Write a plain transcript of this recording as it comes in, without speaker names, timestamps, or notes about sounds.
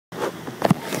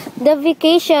The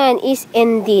vacation is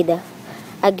indeed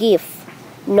a gift,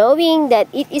 knowing that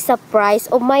it is a prize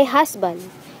of my husband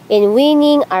in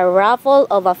winning a raffle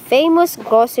of a famous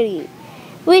grocery,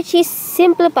 which is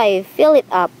simplify, fill it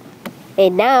up,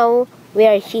 and now we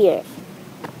are here.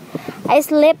 I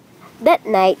slept that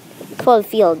night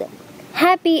fulfilled,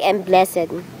 happy and blessed,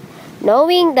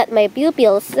 knowing that my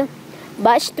pupils,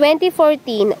 batch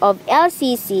 2014 of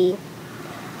LCC,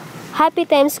 Happy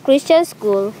Times Christian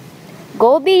School,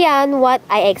 go beyond what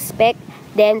I expect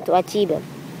them to achieve.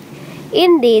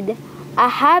 Indeed, a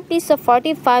happy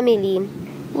supportive family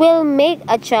will make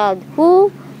a child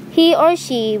who he or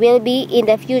she will be in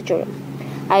the future.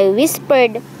 I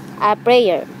whispered a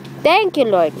prayer. Thank you,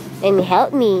 Lord, and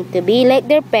help me to be like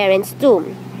their parents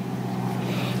too.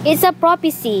 It's a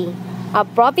prophecy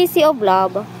of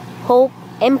love, hope,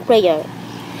 and prayer.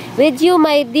 With you,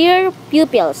 my dear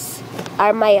pupils,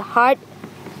 are my heart-filled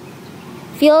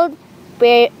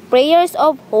prayers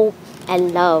of hope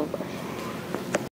and love.